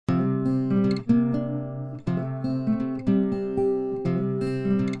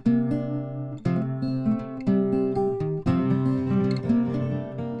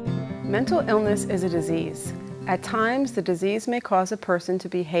Mental illness is a disease. At times, the disease may cause a person to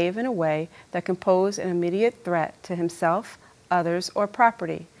behave in a way that can pose an immediate threat to himself, others, or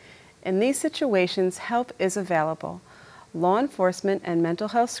property. In these situations, help is available. Law enforcement and mental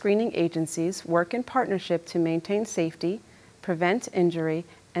health screening agencies work in partnership to maintain safety, prevent injury,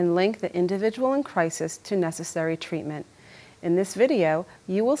 and link the individual in crisis to necessary treatment. In this video,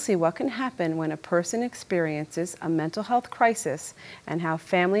 you will see what can happen when a person experiences a mental health crisis and how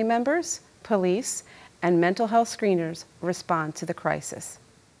family members, police, and mental health screeners respond to the crisis.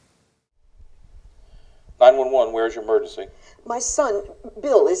 911, where's your emergency? My son,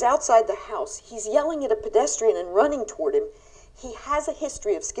 Bill, is outside the house. He's yelling at a pedestrian and running toward him. He has a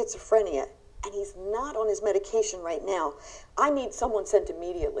history of schizophrenia, and he's not on his medication right now. I need someone sent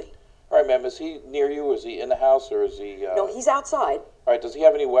immediately. All right, ma'am, is he near you? Is he in the house, or is he... No, he's outside. All right, does he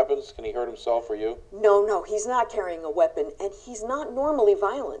have any weapons? Can he hurt himself or you? No, he's not carrying a weapon, and he's not normally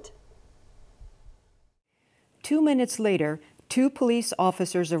violent. 2 minutes later, 2 police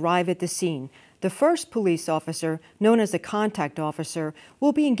officers arrive at the scene. The first police officer, known as the contact officer,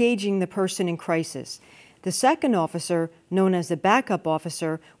 will be engaging the person in crisis. The second officer, known as the backup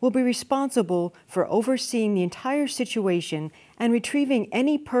officer, will be responsible for overseeing the entire situation and retrieving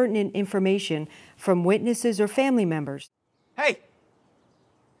any pertinent information from witnesses or family members. Hey!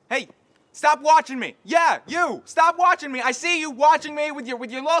 Stop watching me! Yeah, you! Stop watching me! I see you watching me with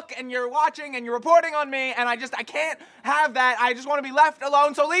your look, and you're watching and you're reporting on me, and I can't have that. I just want to be left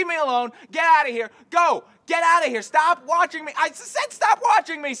alone, so leave me alone. Get out of here. Go! Get out of here. Stop watching me. I said stop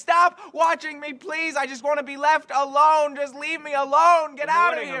watching me. Stop watching me, please. I just want to be left alone. Just leave me alone. Get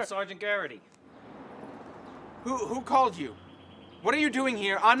out of here. I'm Sergeant Garrity. Who called you? What are you doing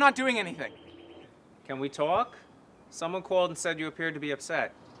here? I'm not doing anything. Can we talk? Someone called and said you appeared to be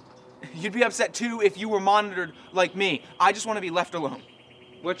upset. You'd be upset too if you were monitored like me. I just want to be left alone.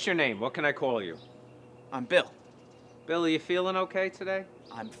 What's your name? What can I call you? I'm Bill. Bill, are you feeling okay today?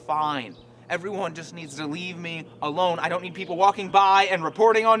 I'm fine. Everyone just needs to leave me alone. I don't need people walking by and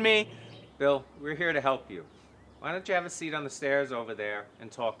reporting on me. Bill, we're here to help you. Why don't you have a seat on the stairs over there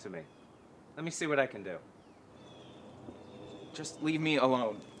and talk to me? Let me see what I can do. Just leave me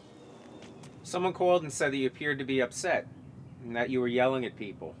alone. Someone called and said that you appeared to be upset and that you were yelling at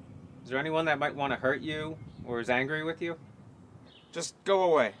people. Is there anyone that might want to hurt you or is angry with you? Just go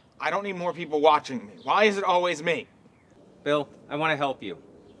away. I don't need more people watching me. Why is it always me? Bill, I want to help you.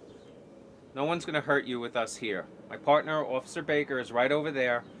 No one's going to hurt you with us here. My partner, Officer Baker, is right over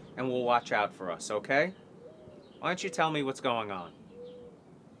there and will watch out for us, okay? Why don't you tell me what's going on?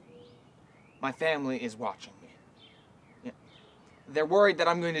 My family is watching me. Yeah. They're worried that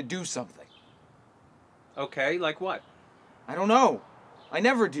I'm going to do something. Okay, like what? I don't know. I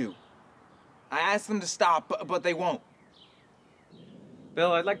never do. I ask them to stop, but they won't.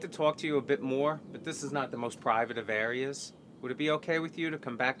 Bill, I'd like to talk to you a bit more, but this is not the most private of areas. Would it be okay with you to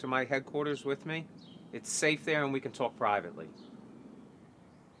come back to my headquarters with me? It's safe there and we can talk privately.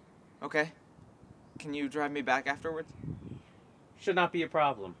 Okay. Can you drive me back afterwards? Should not be a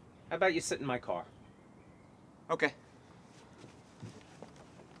problem. How about you sit in my car? Okay.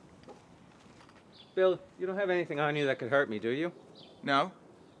 Bill, you don't have anything on you that could hurt me, do you? No.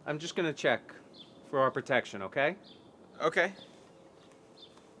 I'm just going to check for our protection, okay? Okay.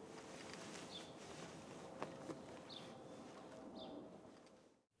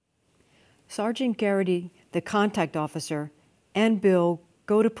 Sergeant Garrity, the contact officer, and Bill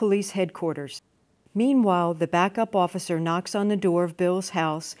go to police headquarters. Meanwhile, the backup officer knocks on the door of Bill's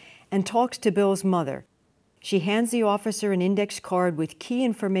house and talks to Bill's mother. She hands the officer an index card with key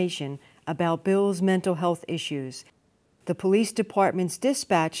information about Bill's mental health issues. The police department's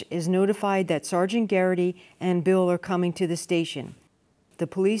dispatch is notified that Sergeant Garrity and Bill are coming to the station. The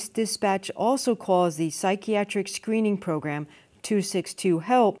police dispatch also calls the Psychiatric Screening Program 262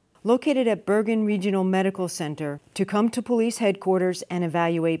 HELP, located at Bergen Regional Medical Center, to come to police headquarters and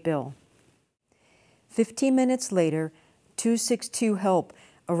evaluate Bill. 15 minutes later, 262 HELP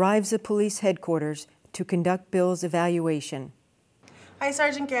arrives at police headquarters to conduct Bill's evaluation. Hi,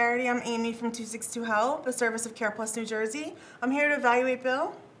 Sergeant Garrity. I'm Amie from 262 HELP, a service of CarePlus, New Jersey. I'm here to evaluate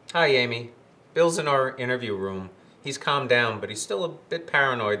Bill. Hi, Amy. Bill's in our interview room. He's calmed down, but he's still a bit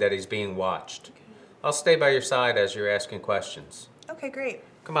paranoid that he's being watched. I'll stay by your side as you're asking questions. Okay, great.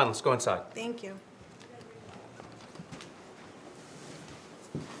 Come on, let's go inside. Thank you.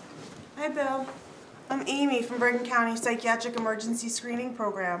 Hi, Bill. I'm Amie from Bergen County Psychiatric Emergency Screening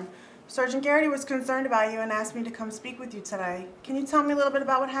Program. Sergeant Garrity was concerned about you and asked me to come speak with you today. Can you tell me a little bit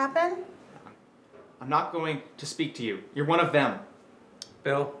about what happened? I'm not going to speak to you. You're one of them.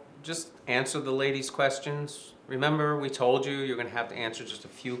 Bill, just answer the lady's questions. Remember, we told you you're going to have to answer just a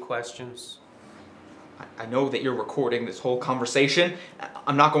few questions? I know that you're recording this whole conversation.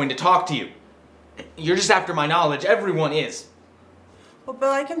 I'm not going to talk to you. You're just after my knowledge. Everyone is. Well, Bill,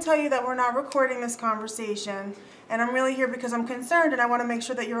 I can tell you that we're not recording this conversation, and I'm really here because I'm concerned and I want to make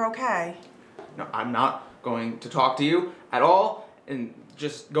sure that you're okay. No, I'm not going to talk to you at all, and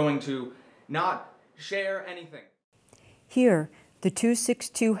just going to not share anything. Here, the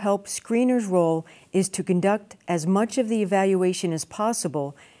 262 HELP screener's role is to conduct as much of the evaluation as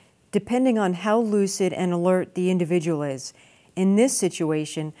possible, depending on how lucid and alert the individual is. In this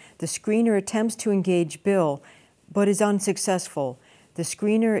situation, the screener attempts to engage Bill, but is unsuccessful. The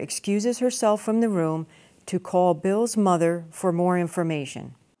screener excuses herself from the room to call Bill's mother for more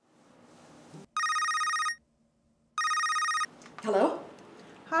information. Hello?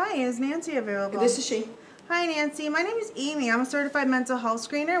 Hi, is Nancy available? This is she. Hi, Nancy. My name is Amie. I'm a certified mental health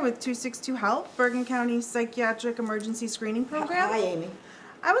screener with 262 HELP, Bergen County Psychiatric Emergency Screening Program. Hi, Amy.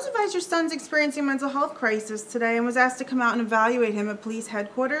 I was advised your son's experiencing a mental health crisis today and was asked to come out and evaluate him at police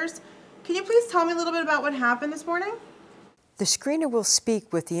headquarters. Can you please tell me a little bit about what happened this morning? The screener will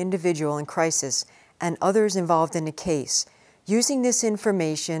speak with the individual in crisis and others involved in the case. Using this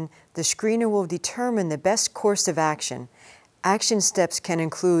information, the screener will determine the best course of action. Action steps can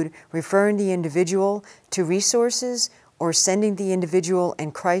include referring the individual to resources or sending the individual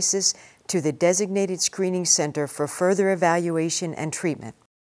in crisis to the designated screening center for further evaluation and treatment.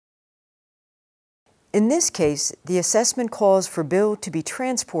 In this case, the assessment calls for Bill to be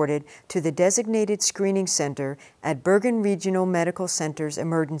transported to the designated screening center at Bergen Regional Medical Center's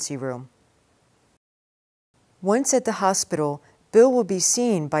emergency room. Once at the hospital, Bill will be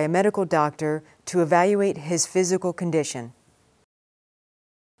seen by a medical doctor to evaluate his physical condition.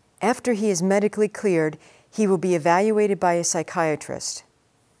 After he is medically cleared, he will be evaluated by a psychiatrist.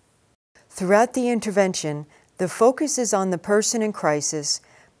 Throughout the intervention, the focus is on the person in crisis,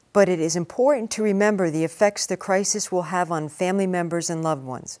 but it is important to remember the effects the crisis will have on family members and loved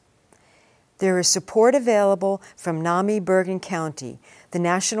ones. There is support available from NAMI Bergen County, the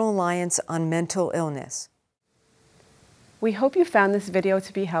National Alliance on Mental Illness. We hope you found this video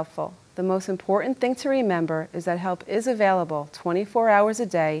to be helpful. The most important thing to remember is that help is available 24 hours a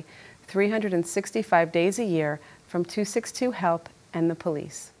day, 365 days a year from 262 HELP and the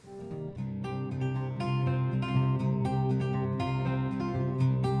police.